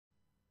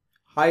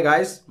Hi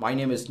guys, my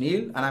name is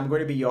Neil and I'm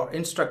going to be your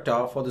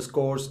instructor for this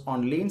course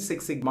on Lean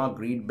Six Sigma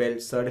Green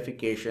Belt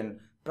Certification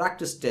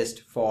Practice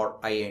Test for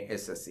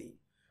IASSC.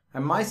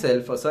 I'm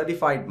myself a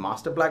certified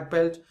Master Black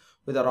Belt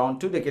with around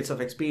 2 decades of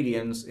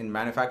experience in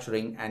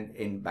manufacturing and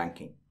in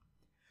banking.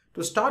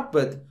 To start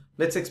with,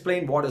 let's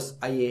explain what is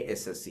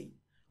IASSC.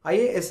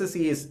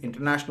 IASSC is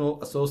International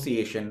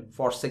Association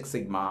for Six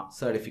Sigma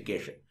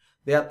Certification.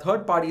 They are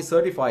third-party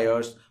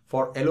certifiers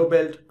for Yellow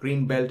Belt,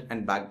 Green Belt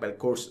and Black Belt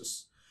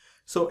courses.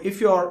 So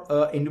if you're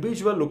an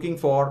individual looking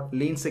for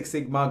Lean Six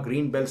Sigma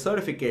Green Belt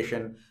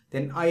certification,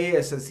 then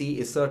IASSC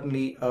is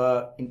certainly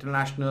an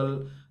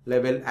international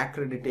level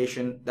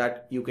accreditation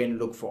that you can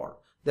look for.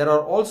 There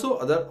are also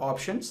other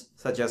options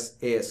such as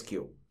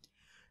IASSC.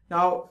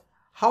 Now,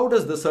 how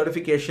does the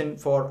certification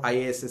for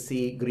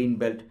IASSC Green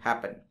Belt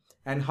happen?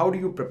 And how do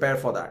you prepare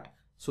for that?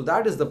 So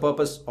that is the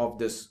purpose of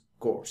this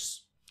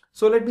course.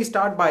 So let me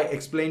start by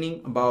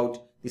explaining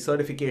about the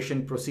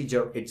certification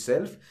procedure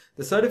itself.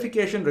 The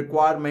certification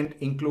requirement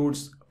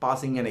includes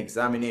passing an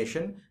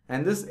examination,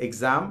 and this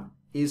exam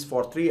is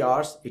for 3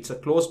 hours. It's a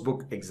closed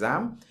book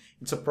exam.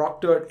 It's a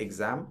proctored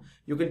exam.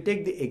 You can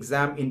take the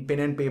exam in pen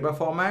and paper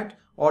format,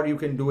 or you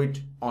can do it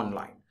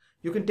online.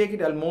 You can take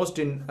it almost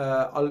in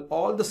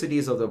all the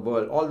cities of the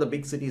world, all the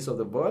big cities of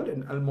the world,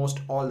 in almost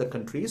all the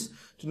countries.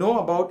 To know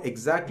about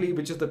exactly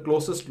which is the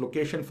closest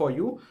location for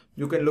you,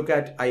 you can look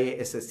at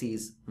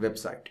IASSC's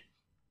website.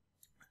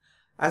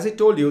 As I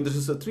told you, this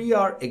is a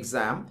 3-hour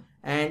exam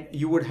and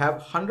you would have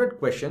 100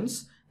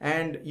 questions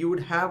and you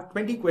would have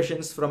 20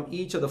 questions from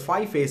each of the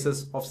 5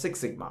 phases of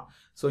Six Sigma.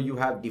 So you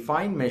have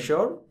define,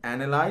 measure,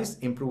 analyze,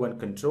 improve and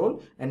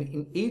control, and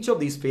in each of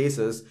these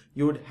phases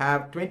you would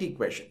have 20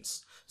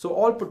 questions. So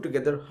all put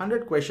together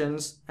 100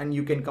 questions and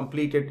you can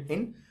complete it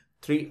in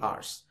 3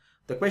 hours.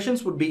 The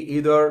questions would be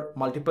either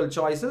multiple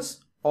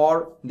choices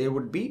or they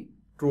would be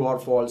true or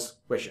false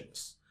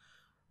questions.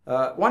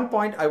 One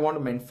point I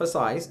want to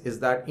emphasize is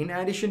that in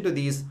addition to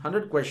these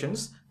 100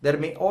 questions, there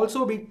may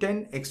also be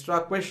 10 extra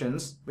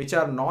questions which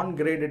are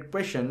non-graded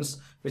questions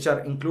which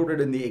are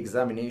included in the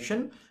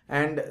examination,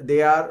 and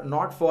they are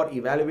not for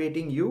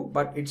evaluating you,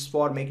 but it's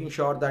for making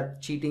sure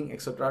that cheating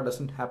etc.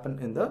 doesn't happen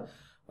in the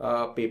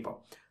paper.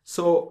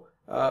 So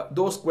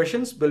those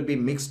questions will be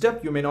mixed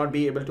up. You may not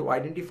be able to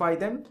identify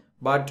them,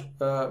 but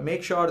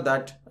make sure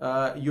that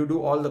you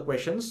do all the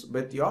questions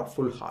with your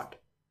full heart.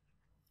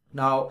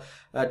 Now,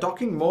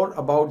 talking more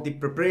about the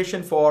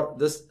preparation for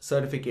this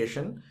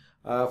certification,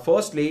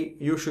 firstly,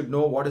 you should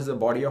know what is the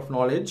body of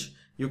knowledge.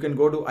 You can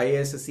go to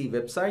IASSC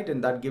website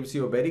and that gives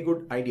you a very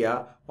good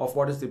idea of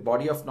what is the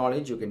body of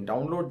knowledge. You can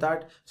download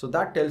that. So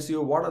that tells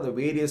you what are the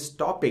various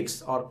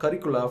topics or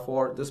curricula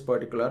for this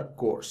particular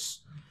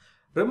course.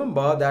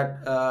 Remember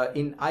that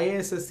in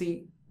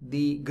IASSC,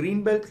 the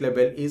Green Belt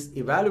level is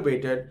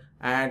evaluated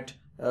at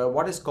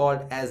what is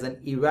called as an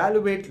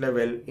evaluate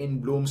level in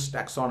Bloom's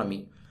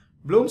taxonomy.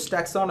 Bloom's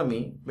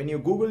taxonomy, when you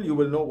Google, you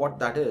will know what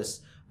that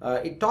is.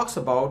 It talks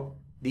about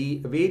the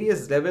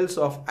various levels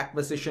of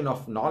acquisition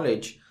of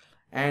knowledge,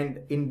 and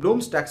in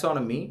Bloom's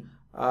taxonomy,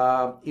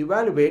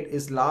 evaluate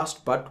is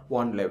last but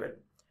one level.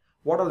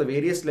 What are the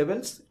various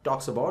levels? It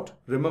talks about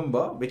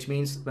remember, which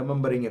means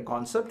remembering a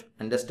concept,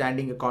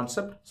 understanding a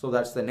concept. So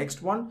that's the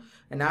next one.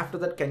 And after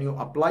that, can you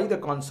apply the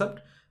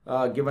concept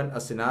given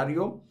a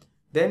scenario?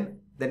 Then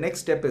the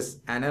next step is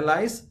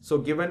analyze. So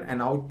given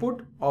an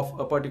output of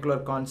a particular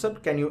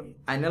concept, can you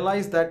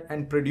analyze that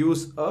and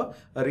produce a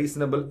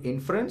reasonable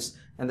inference?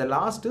 And the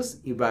last is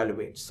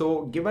evaluate.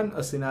 So given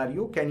a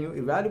scenario, can you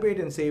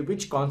evaluate and say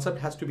which concept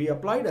has to be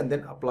applied and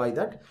then apply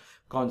that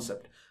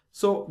concept?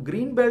 So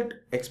Green Belt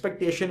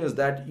expectation is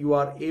that you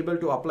are able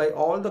to apply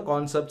all the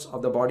concepts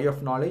of the body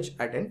of knowledge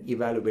at an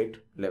evaluate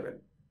level.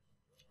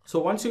 So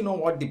once you know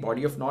what the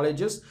body of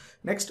knowledge is,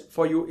 next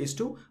for you is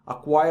to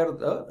acquire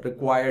the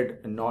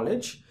required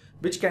knowledge,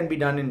 which can be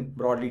done in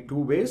broadly 2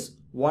 ways.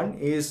 One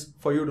is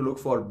for you to look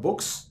for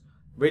books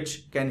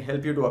which can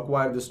help you to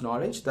acquire this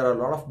knowledge. There are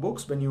a lot of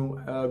books. When you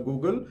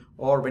Google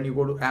or when you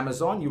go to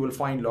Amazon, you will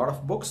find a lot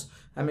of books.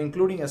 I'm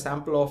including a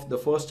sample of the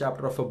first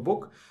chapter of a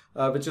book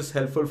which is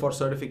helpful for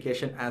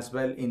certification as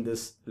well in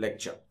this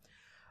lecture.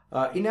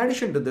 In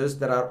addition to this,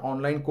 there are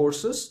online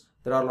courses.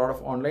 There are a lot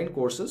of online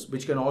courses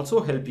which can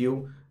also help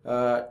you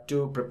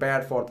to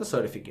prepare for the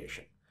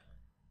certification.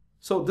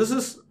 So this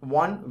is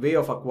one way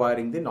of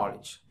acquiring the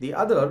knowledge. The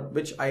other,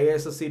 which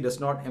IASSC does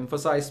not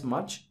emphasize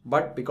much,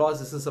 but because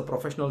this is a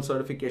professional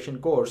certification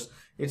course,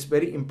 it's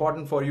very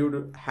important for you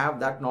to have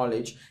that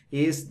knowledge,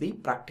 is the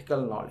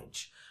practical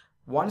knowledge.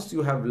 Once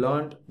you have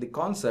learned the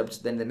concepts,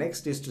 then the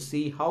next is to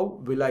see how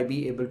will I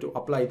be able to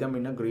apply them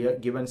in a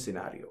given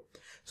scenario.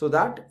 So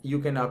that you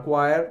can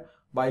acquire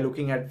by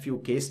looking at few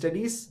case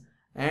studies.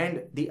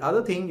 And the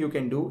other thing you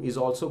can do is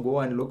also go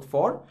and look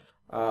for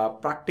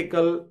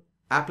practical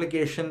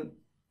application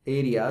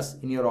areas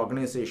in your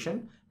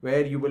organization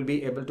where you will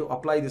be able to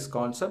apply these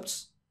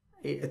concepts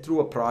through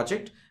a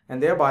project,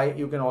 and thereby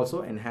you can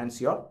also enhance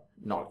your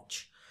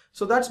knowledge.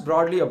 So that's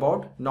broadly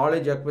about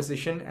knowledge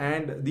acquisition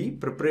and the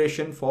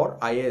preparation for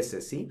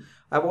IASSC.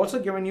 I've also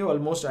given you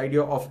almost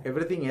idea of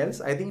everything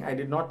else. I think I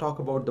did not talk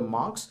about the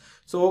marks.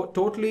 So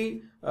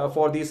totally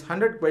for these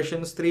 100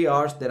 questions, 3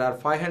 hours, there are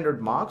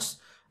 500 marks,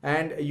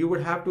 and you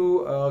would have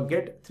to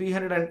get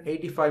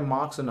 385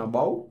 marks and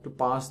above to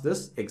pass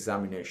this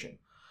examination.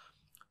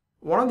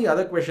 One of the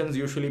other questions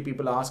usually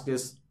people ask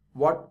is,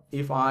 what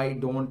if I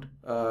don't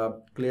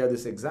clear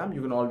this exam?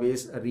 You can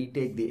always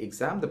retake the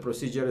exam. The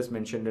procedure is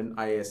mentioned in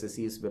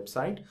IASSC's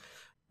website.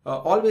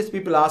 Always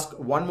people ask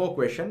one more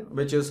question,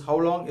 which is, how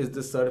long is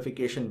this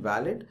certification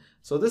valid?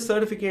 So this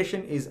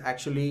certification is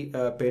actually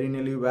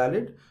perennially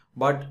valid,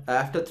 but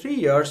after 3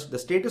 years, the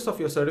status of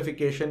your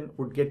certification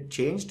would get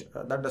changed.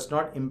 That does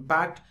not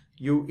impact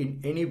you in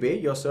any way.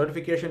 Your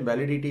certification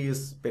validity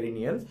is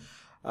perennial.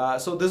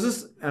 So this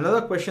is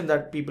another question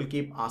that people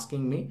keep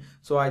asking me.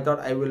 So I thought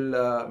I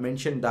will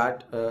mention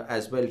that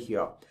as well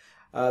here.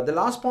 The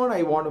last point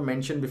I want to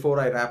mention before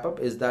I wrap up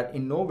is that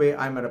in no way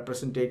I'm a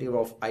representative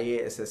of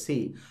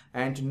IASSC,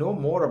 and to know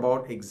more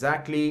about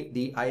exactly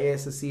the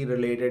IASSC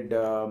related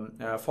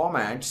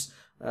formats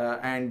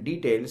and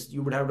details,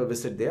 you would have to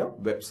visit their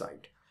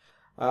website.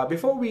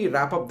 Before we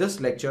wrap up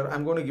this lecture,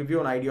 I'm going to give you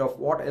an idea of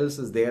what else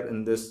is there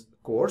in this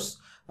course.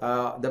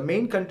 The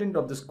main content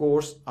of this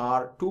course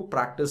are 2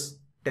 practice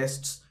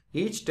tests.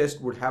 Each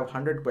test would have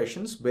 100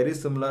 questions, very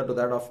similar to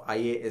that of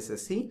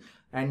IASSC,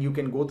 and you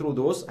can go through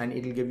those and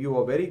it will give you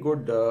a very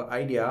good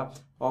idea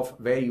of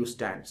where you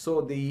stand.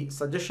 So the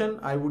suggestion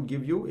I would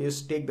give you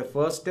is take the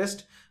first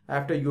test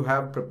after you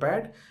have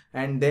prepared,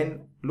 and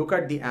then look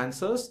at the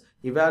answers,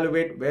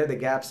 evaluate where the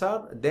gaps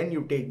are, then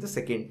you take the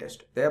second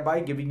test,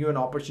 thereby giving you an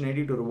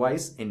opportunity to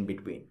revise in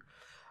between.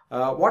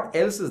 What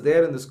else is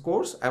there in this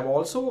course? I've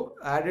also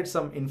added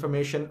some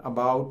information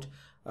about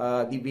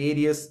the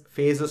various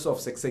phases of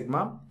Six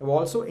Sigma. I've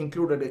also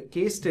included a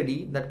case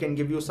study that can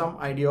give you some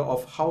idea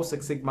of how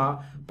Six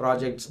Sigma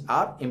projects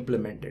are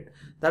implemented.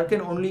 That can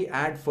only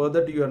add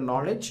further to your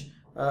knowledge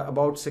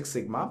about Six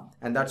Sigma,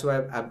 and that's why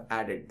I've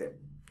added them.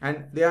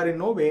 And they are in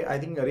no way, I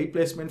think, a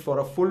replacement for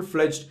a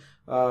full-fledged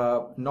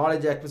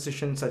knowledge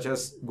acquisition, such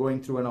as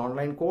going through an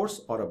online course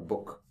or a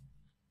book.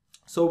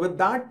 So with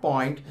that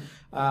point,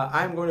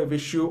 I'm going to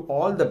wish you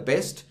all the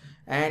best.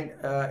 And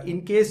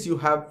in case you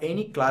have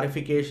any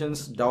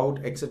clarifications, doubt,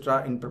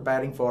 etc. in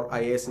preparing for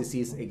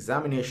IASSC's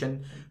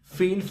examination,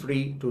 feel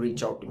free to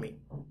reach out to me.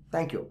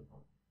 Thank you.